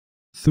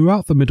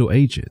throughout the Middle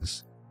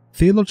Ages,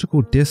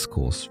 theological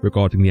discourse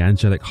regarding the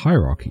angelic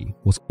hierarchy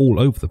was all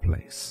over the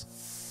place.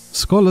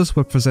 Scholars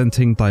were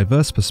presenting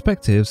diverse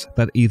perspectives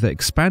that either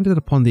expanded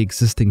upon the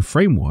existing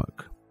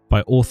framework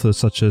by authors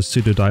such as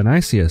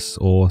Pseudo-Dionysius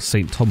or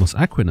Saint Thomas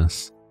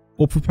Aquinas,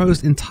 or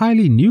proposed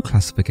entirely new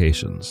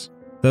classifications,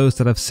 those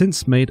that have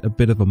since made a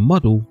bit of a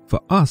muddle for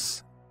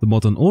us, the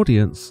modern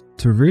audience,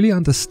 to really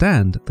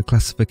understand the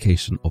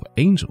classification of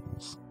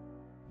angels.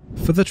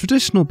 For the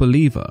traditional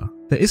believer,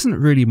 there isn't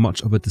really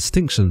much of a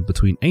distinction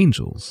between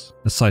angels,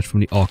 aside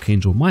from the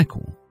Archangel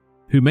Michael,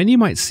 who many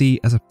might see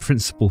as a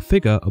principal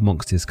figure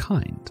amongst his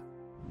kind.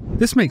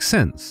 This makes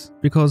sense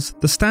because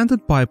the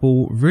Standard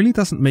Bible really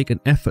doesn't make an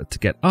effort to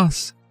get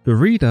us, the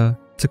reader,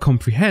 to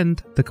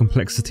comprehend the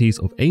complexities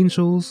of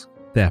angels,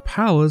 their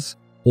powers,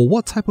 or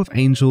what type of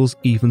angels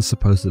even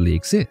supposedly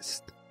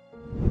exist.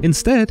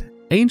 Instead,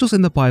 angels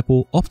in the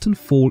Bible often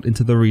fall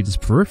into the reader's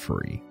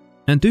periphery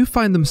and do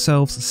find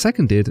themselves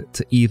seconded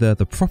to either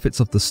the prophets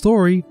of the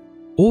story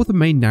or the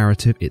main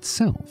narrative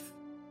itself.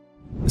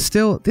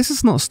 Still, this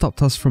has not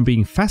stopped us from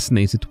being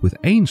fascinated with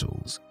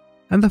angels,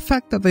 and the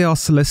fact that they are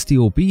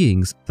celestial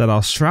beings that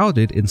are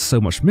shrouded in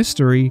so much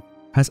mystery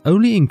has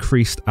only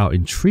increased our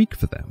intrigue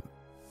for them.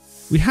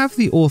 We have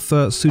the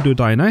author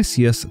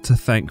Pseudo-Dionysius to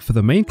thank for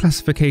the main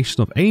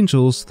classification of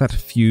angels that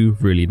few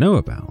really know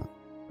about.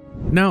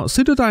 Now,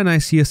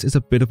 Pseudo-Dionysius is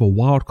a bit of a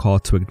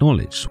wildcard to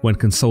acknowledge when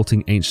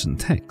consulting ancient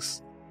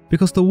texts,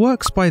 because the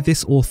works by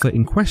this author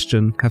in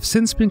question have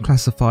since been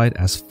classified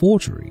as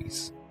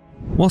forgeries.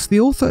 Whilst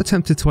the author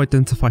attempted to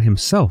identify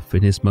himself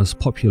in his most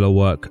popular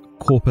work,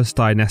 Corpus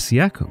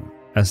Dionysiacum,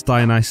 as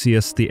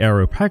Dionysius the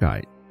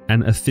Areopagite,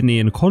 an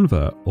Athenian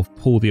convert of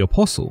Paul the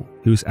Apostle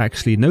who's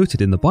actually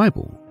noted in the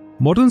Bible,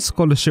 modern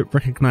scholarship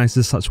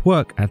recognizes such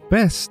work at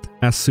best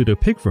as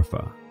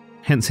pseudepigrapha,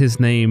 hence his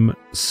name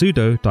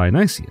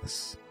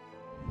Pseudo-Dionysius.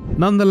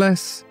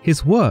 Nonetheless,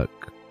 his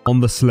work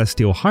on the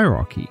celestial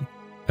hierarchy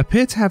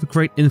appeared to have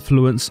great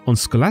influence on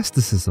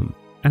scholasticism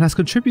and has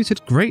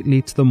contributed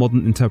greatly to the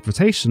modern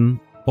interpretation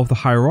of the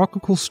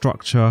hierarchical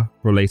structure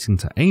relating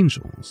to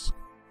angels.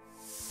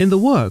 In the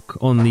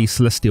work on the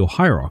celestial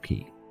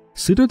hierarchy,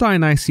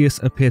 Pseudo-Dionysius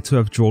appeared to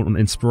have drawn on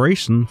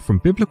inspiration from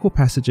biblical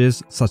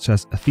passages such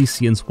as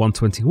Ephesians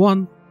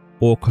 1:21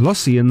 or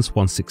Colossians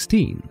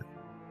 1:16,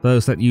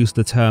 those that use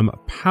the term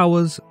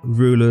powers,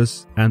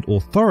 rulers, and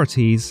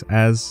authorities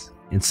as,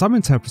 in some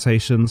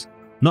interpretations,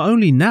 not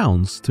only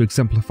nouns to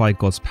exemplify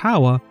God's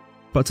power,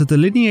 but to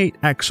delineate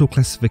actual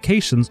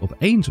classifications of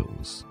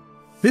angels.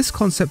 This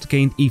concept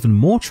gained even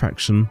more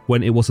traction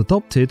when it was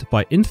adopted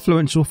by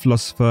influential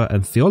philosopher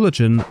and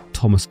theologian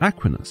Thomas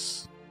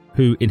Aquinas,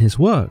 who in his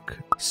work,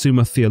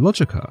 Summa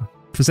Theologica,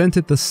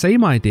 presented the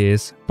same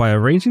ideas by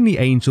arranging the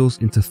angels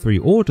into three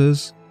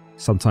orders,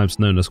 sometimes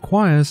known as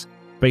choirs,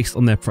 based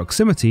on their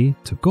proximity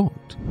to God.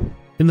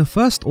 In the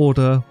first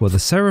order were the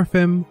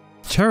seraphim,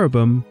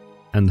 cherubim,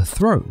 and the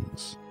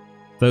thrones,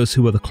 those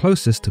who were the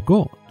closest to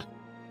God.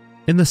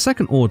 In the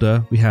second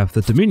order, we have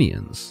the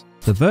dominions,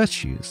 the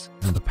virtues,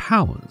 and the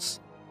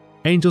powers,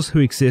 angels who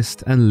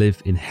exist and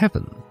live in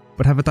heaven,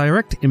 but have a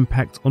direct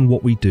impact on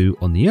what we do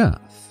on the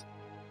earth.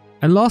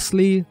 And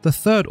lastly, the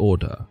third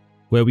order,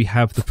 where we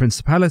have the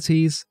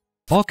principalities,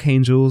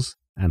 archangels,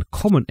 and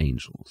common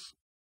angels.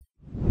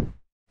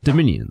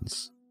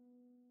 Dominions.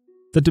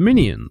 The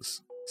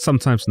dominions,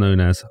 sometimes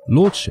known as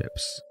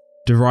lordships,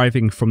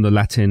 deriving from the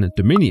Latin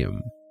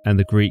dominium and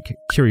the Greek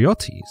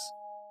kuriotes,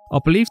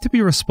 are believed to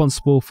be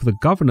responsible for the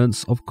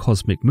governance of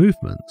cosmic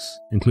movements,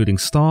 including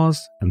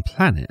stars and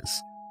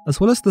planets,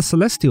 as well as the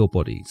celestial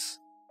bodies,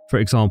 for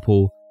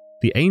example,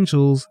 the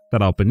angels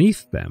that are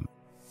beneath them.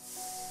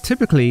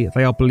 Typically,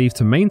 they are believed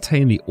to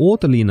maintain the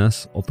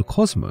orderliness of the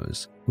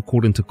cosmos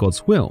according to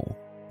God's will,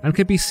 and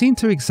can be seen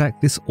to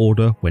exact this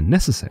order when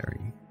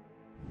necessary.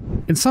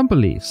 In some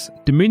beliefs,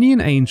 dominion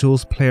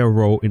angels play a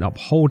role in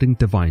upholding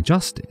divine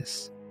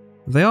justice.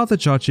 They are the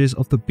judges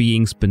of the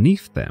beings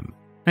beneath them,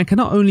 and can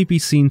not only be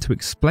seen to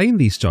explain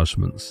these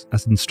judgments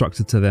as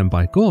instructed to them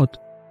by God,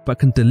 but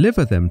can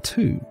deliver them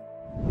too.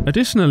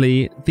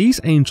 Additionally, these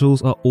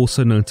angels are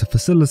also known to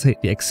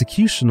facilitate the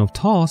execution of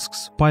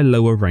tasks by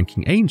lower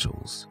ranking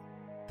angels.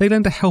 They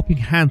lend a helping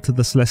hand to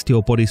the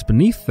celestial bodies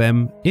beneath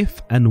them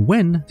if and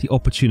when the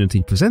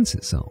opportunity presents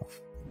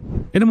itself.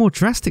 In a more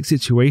drastic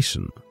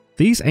situation,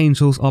 these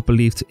angels are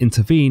believed to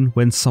intervene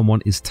when someone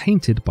is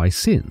tainted by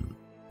sin,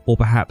 or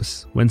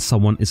perhaps when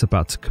someone is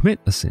about to commit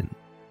a sin.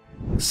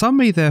 Some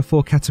may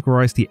therefore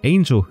categorize the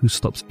angel who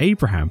stops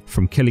Abraham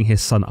from killing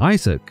his son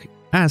Isaac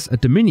as a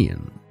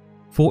dominion,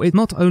 for it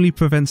not only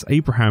prevents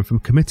Abraham from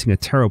committing a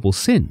terrible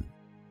sin,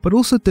 but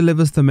also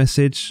delivers the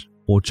message,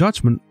 or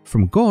judgment,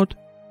 from God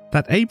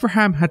that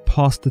Abraham had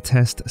passed the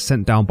test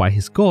sent down by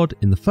his God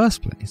in the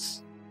first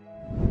place.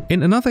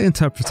 In another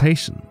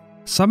interpretation,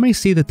 some may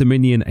see the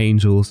dominion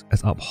angels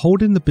as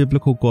upholding the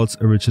biblical God's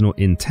original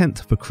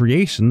intent for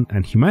creation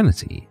and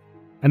humanity,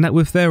 and that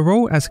with their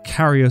role as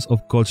carriers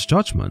of God's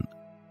judgment,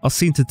 are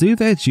seen to do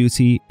their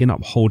duty in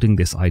upholding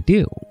this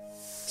ideal.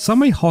 Some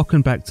may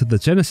harken back to the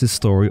Genesis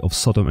story of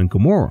Sodom and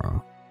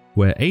Gomorrah,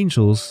 where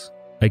angels,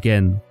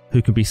 again,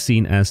 who can be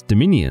seen as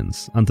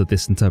dominions under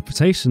this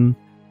interpretation,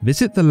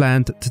 visit the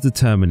land to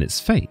determine its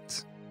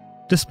fate.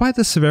 Despite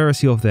the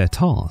severity of their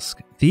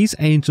task, these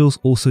angels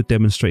also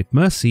demonstrate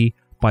mercy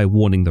by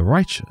warning the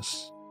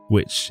righteous,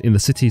 which in the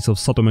cities of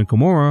Sodom and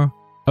Gomorrah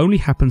only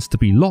happens to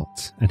be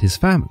Lot and his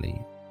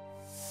family.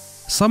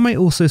 Some may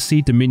also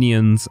see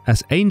dominions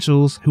as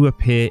angels who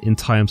appear in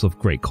times of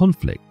great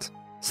conflict,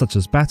 such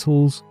as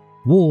battles,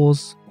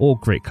 wars, or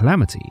great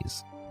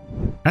calamities.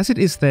 As it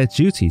is their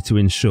duty to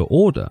ensure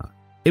order,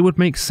 it would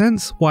make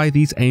sense why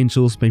these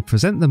angels may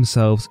present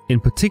themselves in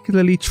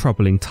particularly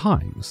troubling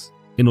times,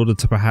 in order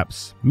to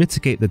perhaps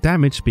mitigate the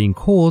damage being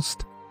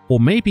caused, or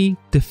maybe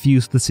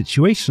diffuse the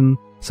situation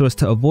so as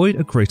to avoid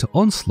a greater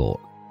onslaught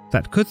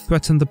that could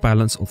threaten the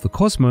balance of the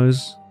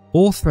cosmos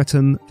or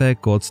threaten their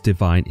God's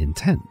divine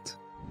intent.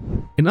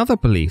 In other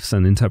beliefs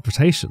and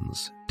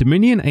interpretations,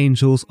 dominion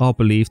angels are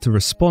believed to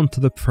respond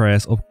to the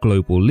prayers of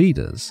global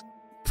leaders,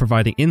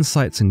 providing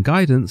insights and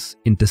guidance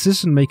in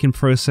decision-making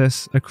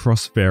process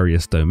across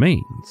various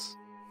domains.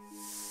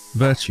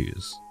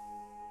 Virtues.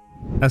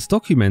 As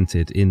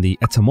documented in the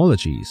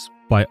Etymologies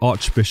by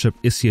Archbishop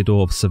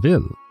Isidore of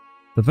Seville,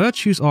 the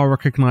virtues are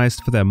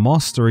recognized for their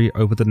mastery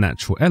over the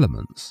natural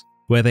elements,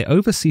 where they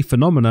oversee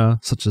phenomena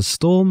such as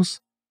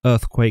storms,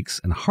 earthquakes,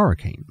 and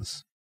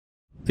hurricanes.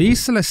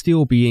 These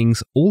celestial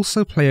beings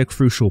also play a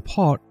crucial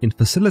part in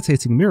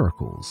facilitating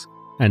miracles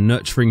and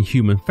nurturing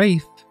human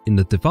faith in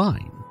the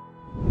divine.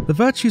 The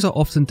virtues are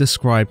often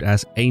described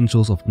as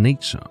angels of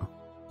nature,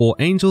 or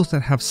angels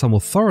that have some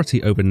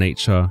authority over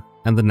nature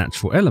and the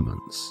natural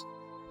elements.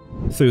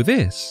 Through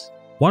this,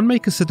 one may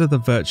consider the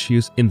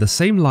virtues in the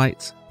same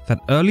light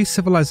that early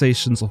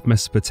civilizations of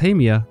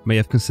Mesopotamia may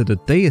have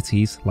considered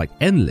deities like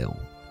Enlil,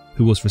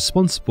 who was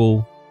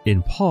responsible,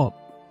 in part,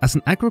 as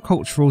an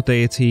agricultural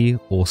deity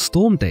or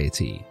storm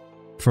deity,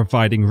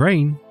 providing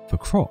rain for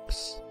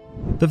crops.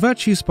 The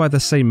virtues by the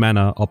same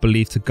manner are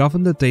believed to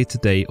govern the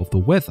day-to-day of the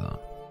weather,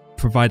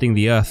 providing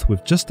the earth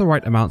with just the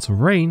right amounts of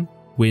rain,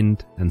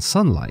 wind, and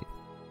sunlight,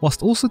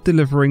 whilst also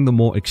delivering the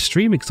more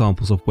extreme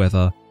examples of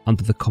weather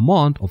under the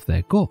command of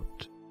their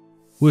god.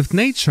 With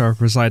nature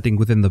residing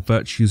within the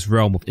virtues'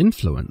 realm of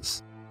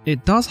influence,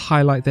 it does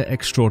highlight their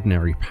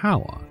extraordinary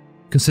power,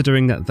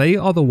 considering that they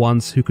are the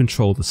ones who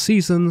control the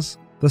seasons,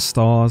 the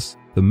stars,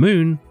 the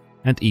moon,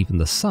 and even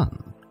the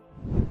sun.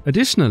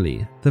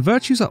 Additionally, the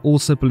virtues are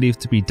also believed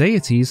to be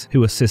deities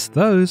who assist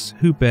those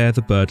who bear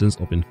the burdens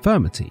of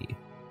infirmity,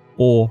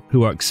 or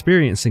who are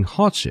experiencing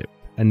hardship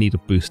and need a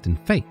boost in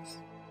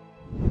faith.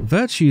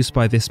 Virtues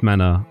by this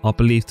manner are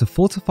believed to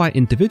fortify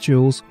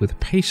individuals with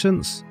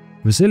patience,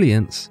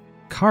 resilience,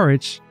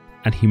 courage,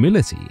 and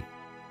humility,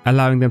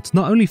 allowing them to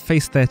not only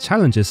face their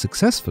challenges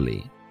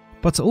successfully,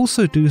 but to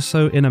also do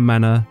so in a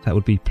manner that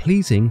would be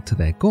pleasing to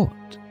their God.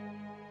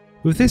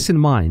 With this in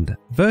mind,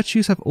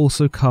 virtues have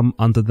also come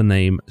under the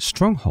name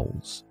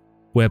strongholds,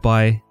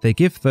 whereby they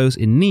give those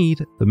in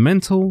need the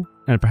mental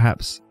and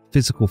perhaps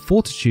physical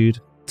fortitude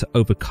to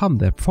overcome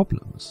their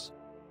problems.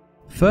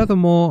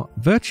 Furthermore,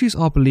 virtues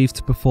are believed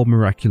to perform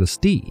miraculous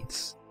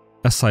deeds,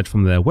 aside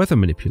from their weather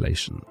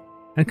manipulation,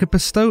 and can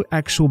bestow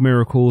actual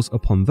miracles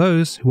upon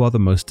those who are the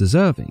most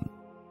deserving,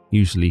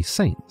 usually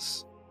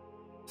saints.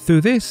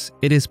 Through this,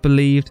 it is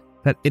believed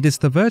that it is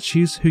the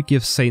virtues who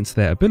give saints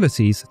their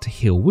abilities to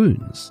heal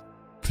wounds,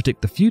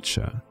 predict the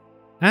future,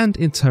 and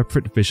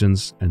interpret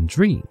visions and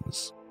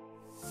dreams.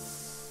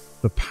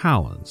 The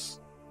powers.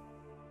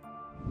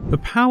 The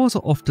powers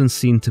are often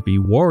seen to be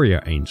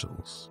warrior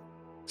angels,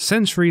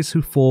 sentries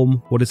who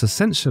form what is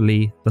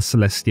essentially the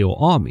celestial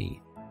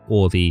army,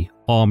 or the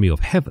army of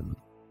heaven,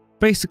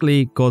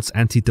 basically God's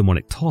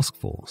anti-demonic task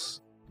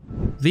force.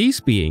 These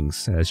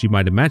beings, as you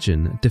might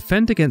imagine,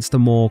 defend against a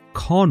more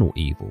carnal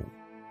evil,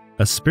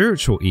 a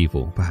spiritual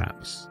evil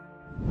perhaps.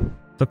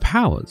 The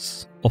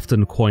powers,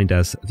 often coined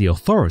as the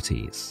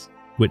authorities,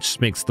 which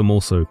makes them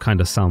also kind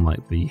of sound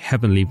like the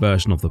heavenly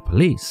version of the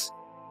police,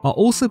 are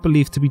also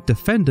believed to be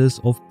defenders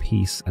of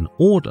peace and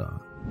order,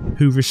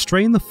 who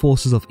restrain the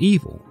forces of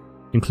evil,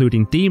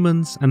 including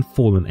demons and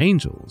fallen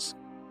angels,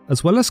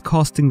 as well as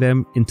casting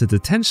them into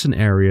detention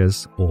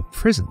areas or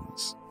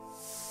prisons.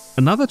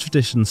 Another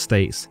tradition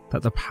states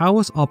that the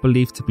powers are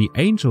believed to be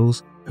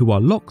angels who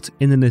are locked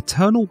in an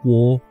eternal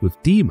war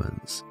with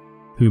demons,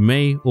 who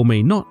may or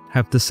may not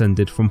have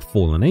descended from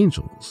fallen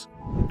angels,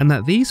 and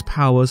that these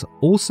powers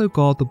also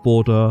guard the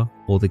border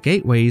or the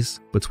gateways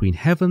between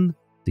heaven,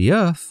 the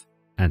earth,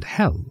 and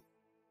hell.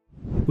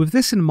 With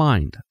this in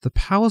mind, the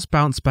powers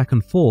bounce back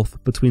and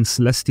forth between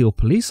celestial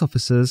police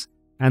officers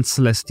and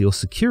celestial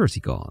security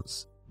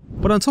guards.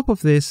 But on top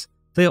of this,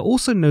 they are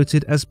also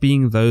noted as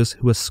being those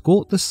who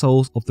escort the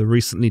souls of the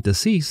recently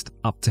deceased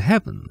up to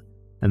heaven,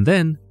 and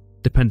then,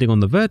 depending on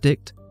the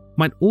verdict,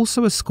 might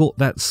also escort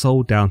that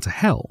soul down to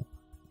hell,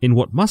 in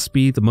what must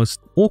be the most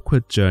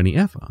awkward journey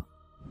ever.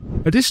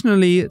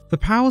 Additionally, the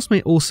powers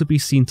may also be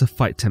seen to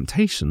fight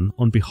temptation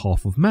on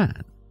behalf of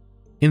man,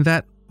 in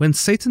that when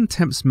Satan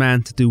tempts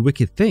man to do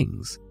wicked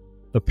things,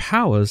 the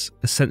powers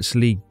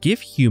essentially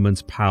give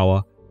humans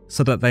power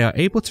so that they are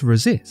able to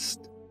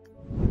resist,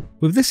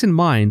 With this in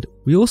mind,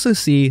 we also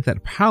see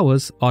that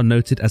powers are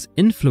noted as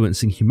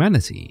influencing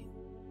humanity,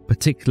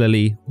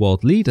 particularly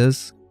world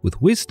leaders,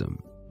 with wisdom,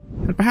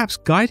 and perhaps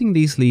guiding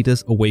these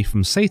leaders away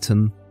from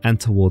Satan and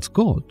towards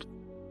God,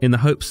 in the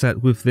hopes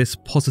that with this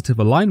positive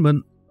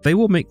alignment, they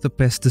will make the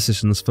best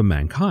decisions for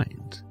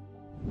mankind.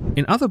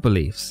 In other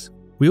beliefs,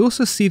 we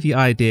also see the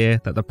idea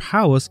that the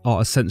powers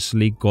are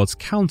essentially God's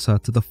counter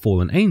to the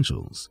fallen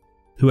angels,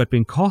 who had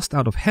been cast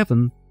out of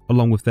heaven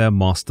along with their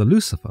master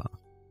Lucifer.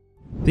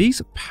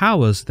 These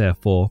powers,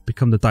 therefore,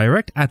 become the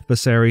direct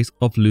adversaries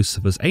of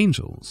Lucifer's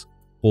angels,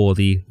 or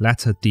the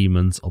latter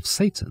demons of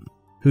Satan,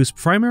 whose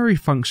primary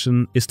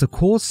function is to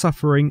cause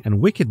suffering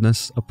and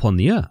wickedness upon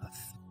the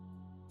earth.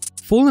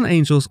 Fallen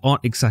angels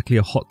aren't exactly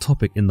a hot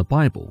topic in the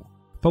Bible,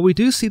 but we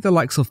do see the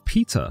likes of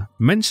Peter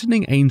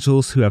mentioning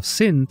angels who have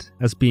sinned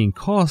as being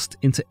cast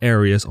into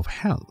areas of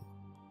hell.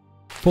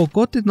 For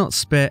God did not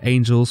spare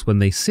angels when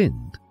they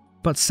sinned,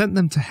 but sent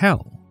them to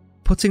hell,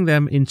 putting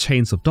them in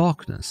chains of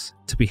darkness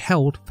to be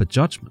held for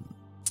judgment.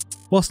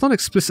 Whilst not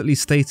explicitly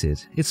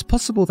stated, it's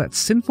possible that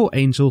sinful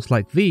angels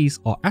like these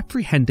are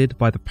apprehended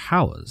by the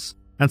powers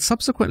and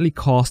subsequently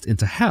cast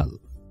into hell,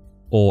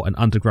 or an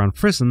underground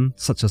prison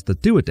such as the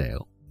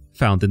Duodale,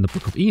 found in the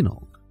Book of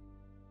Enoch.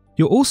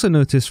 You'll also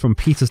notice from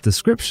Peter's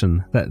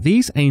description that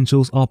these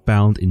angels are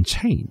bound in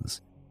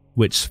chains,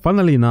 which,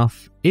 funnily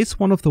enough, is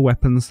one of the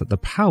weapons that the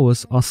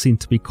powers are seen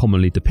to be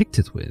commonly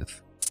depicted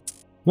with.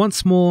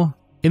 Once more,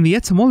 in the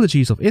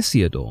Etymologies of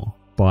Isidore,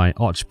 by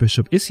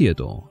Archbishop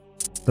Isidore,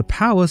 the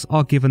powers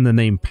are given the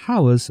name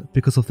powers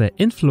because of their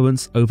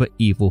influence over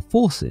evil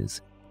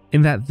forces,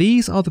 in that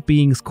these are the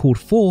beings called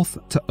forth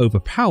to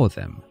overpower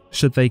them,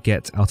 should they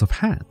get out of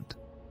hand.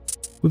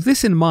 With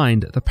this in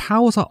mind, the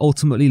powers are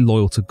ultimately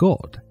loyal to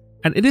God,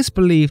 and it is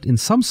believed in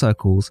some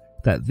circles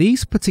that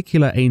these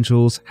particular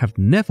angels have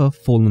never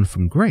fallen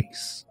from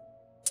grace.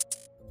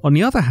 On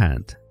the other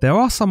hand, there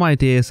are some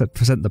ideas that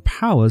present the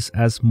powers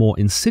as more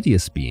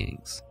insidious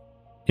beings.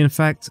 In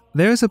fact,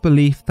 there is a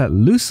belief that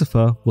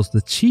Lucifer was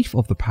the chief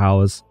of the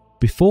powers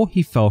before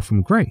he fell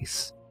from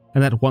grace,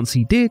 and that once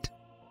he did,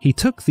 he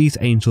took these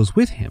angels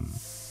with him.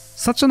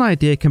 Such an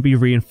idea can be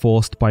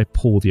reinforced by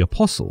Paul the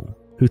Apostle,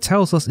 who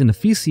tells us in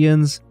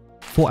Ephesians,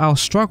 "For our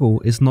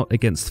struggle is not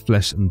against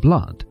flesh and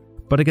blood,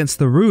 but against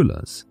the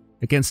rulers,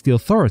 against the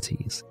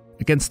authorities,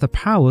 against the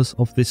powers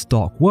of this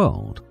dark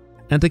world,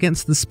 and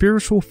against the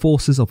spiritual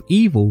forces of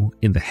evil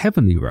in the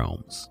heavenly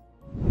realms."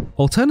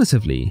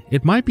 Alternatively,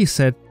 it might be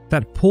said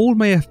that Paul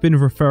may have been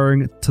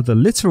referring to the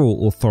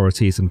literal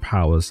authorities and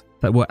powers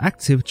that were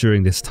active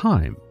during this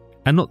time,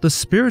 and not the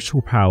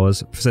spiritual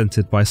powers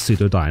presented by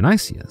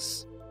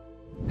Pseudo-Dionysius.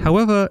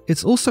 However,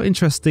 it's also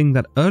interesting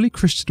that early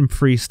Christian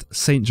priest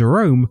Saint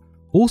Jerome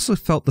also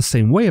felt the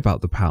same way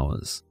about the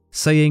powers,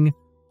 saying,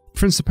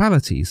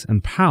 "Principalities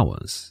and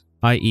powers,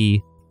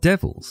 i.e.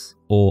 devils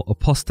or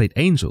apostate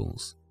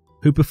angels,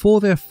 who before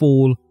their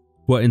fall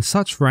were in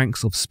such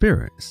ranks of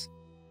spirits,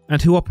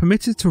 and who are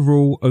permitted to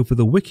rule over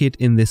the wicked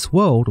in this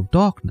world of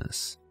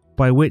darkness,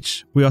 by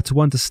which we are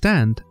to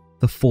understand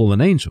the fallen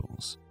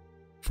angels.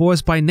 For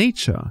as by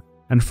nature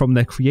and from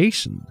their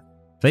creation,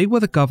 they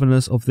were the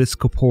governors of this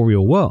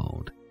corporeal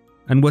world,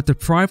 and were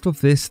deprived of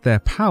this their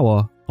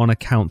power on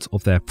account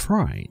of their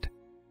pride.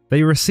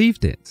 They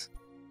received it,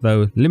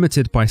 though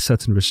limited by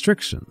certain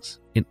restrictions,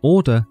 in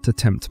order to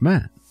tempt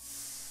man."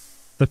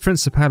 The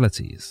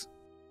Principalities.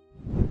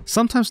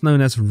 Sometimes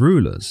known as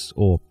rulers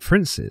or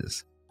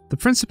princes, the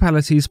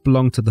Principalities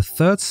belong to the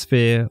third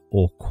sphere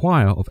or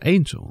choir of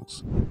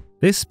angels,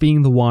 this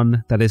being the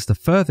one that is the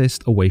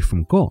furthest away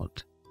from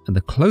God and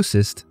the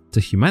closest to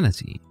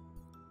humanity.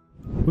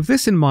 With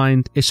this in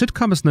mind, it should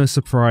come as no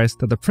surprise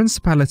that the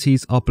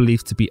Principalities are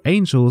believed to be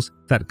angels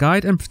that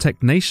guide and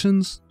protect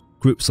nations,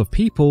 groups of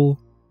people,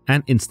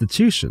 and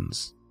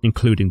institutions,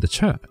 including the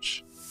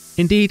church.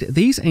 Indeed,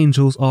 these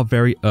angels are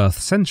very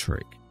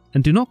earth-centric,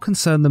 and do not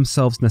concern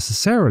themselves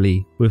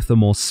necessarily with the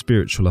more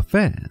spiritual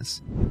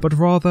affairs, but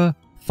rather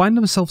find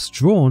themselves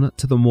drawn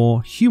to the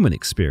more human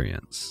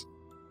experience.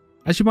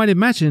 As you might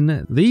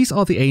imagine, these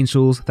are the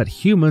angels that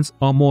humans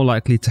are more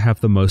likely to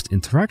have the most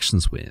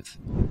interactions with,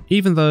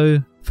 even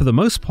though, for the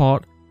most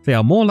part, they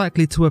are more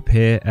likely to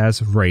appear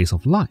as rays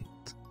of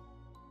light.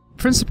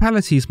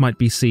 Principalities might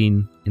be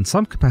seen, in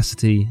some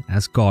capacity,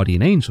 as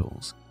guardian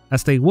angels,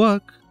 as they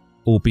work,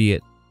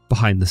 albeit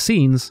behind the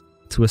scenes,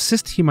 to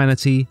assist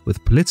humanity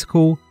with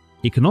political,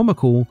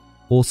 economical,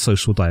 or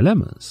social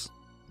dilemmas.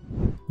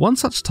 One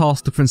such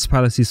task the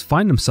Principalities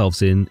find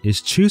themselves in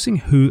is choosing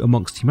who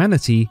amongst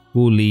humanity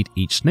will lead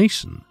each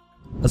nation,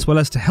 as well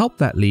as to help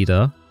that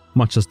leader,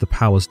 much as the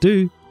powers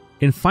do,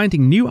 in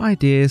finding new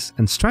ideas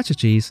and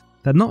strategies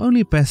that not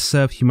only best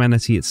serve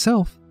humanity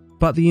itself,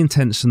 but the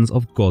intentions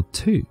of God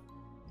too.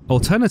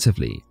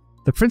 Alternatively,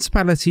 the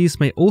Principalities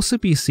may also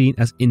be seen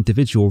as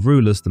individual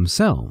rulers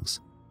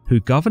themselves, who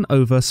govern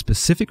over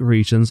specific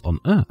regions on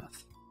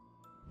Earth.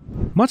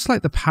 Much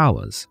like the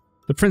powers,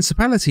 the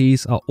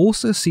Principalities are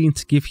also seen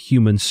to give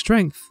humans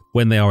strength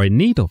when they are in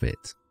need of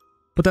it,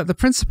 but that the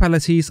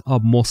Principalities are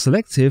more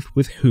selective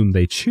with whom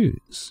they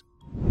choose.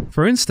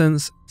 For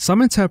instance,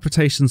 some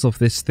interpretations of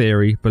this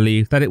theory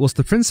believe that it was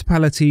the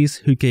principalities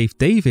who gave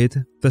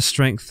David the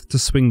strength to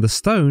swing the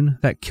stone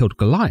that killed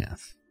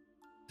Goliath.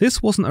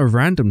 This wasn't a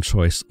random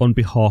choice on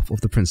behalf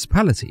of the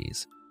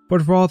principalities,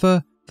 but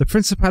rather the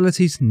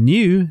principalities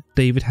knew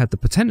David had the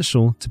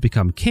potential to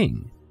become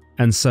king,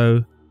 and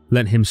so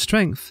lent him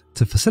strength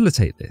to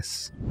facilitate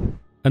this.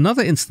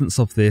 Another instance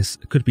of this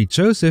could be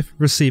Joseph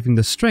receiving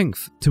the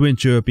strength to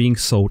endure being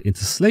sold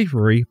into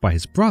slavery by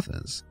his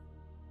brothers.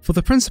 For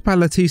the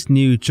principalities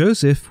knew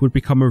Joseph would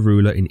become a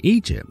ruler in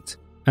Egypt,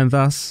 and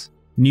thus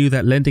knew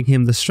that lending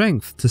him the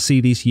strength to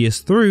see these years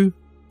through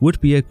would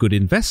be a good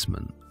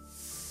investment.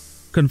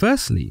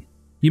 Conversely,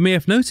 you may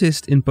have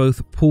noticed in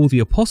both Paul the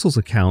Apostle's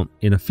account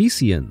in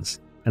Ephesians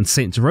and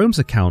St. Jerome's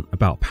account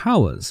about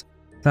powers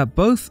that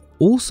both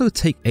also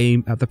take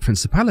aim at the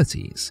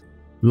principalities,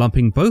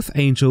 lumping both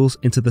angels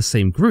into the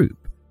same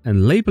group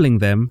and labeling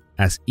them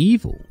as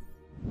evil.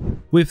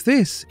 With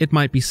this, it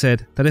might be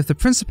said that if the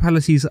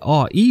principalities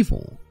are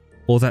evil,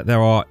 or that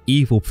there are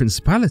evil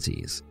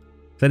principalities,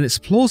 then it's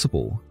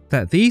plausible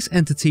that these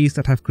entities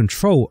that have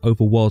control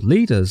over world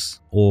leaders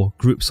or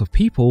groups of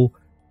people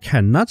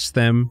can nudge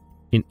them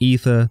in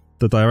either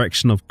the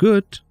direction of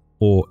good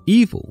or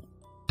evil,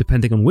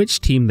 depending on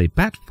which team they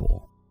bat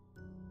for.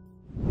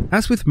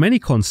 As with many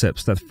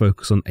concepts that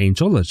focus on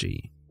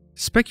angelology,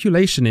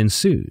 speculation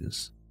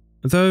ensues,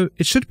 though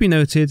it should be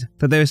noted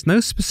that there is no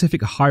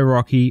specific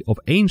hierarchy of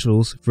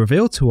angels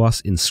revealed to us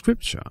in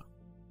scripture.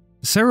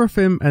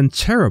 Seraphim and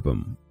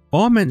cherubim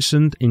are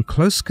mentioned in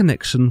close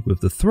connection with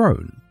the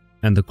throne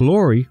and the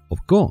glory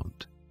of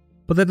God,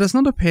 but there does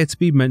not appear to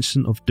be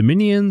mention of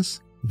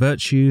dominions,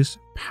 virtues,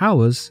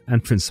 powers,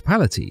 and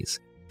principalities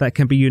that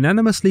can be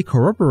unanimously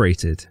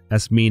corroborated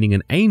as meaning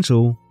an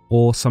angel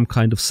or some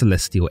kind of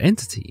celestial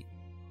entity.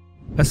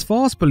 As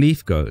far as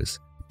belief goes,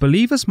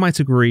 believers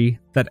might agree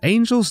that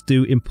angels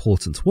do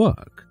important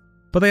work,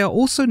 but they are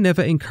also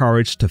never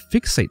encouraged to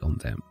fixate on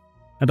them,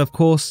 and of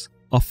course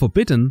are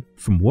forbidden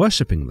from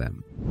worshipping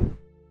them.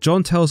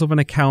 John tells of an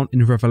account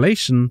in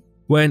Revelation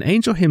where an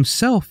angel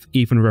himself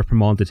even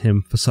reprimanded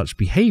him for such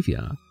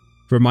behaviour,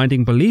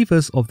 reminding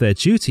believers of their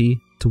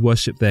duty to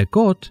worship their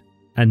God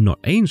and not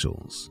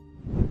angels.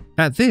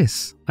 At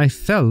this, I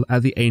fell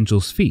at the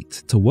angel's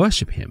feet to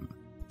worship him,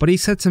 but he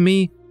said to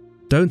me,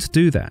 "Don't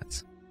do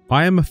that.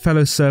 I am a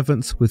fellow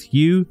servant with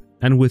you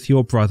and with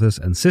your brothers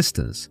and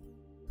sisters,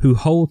 who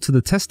hold to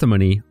the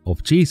testimony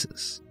of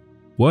Jesus.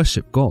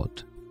 Worship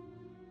God."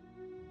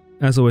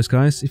 As always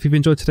guys, if you've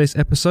enjoyed today's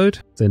episode,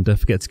 then don't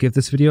forget to give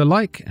this video a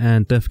like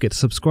and don't forget to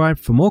subscribe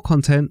for more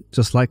content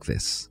just like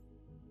this.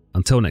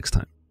 Until next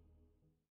time.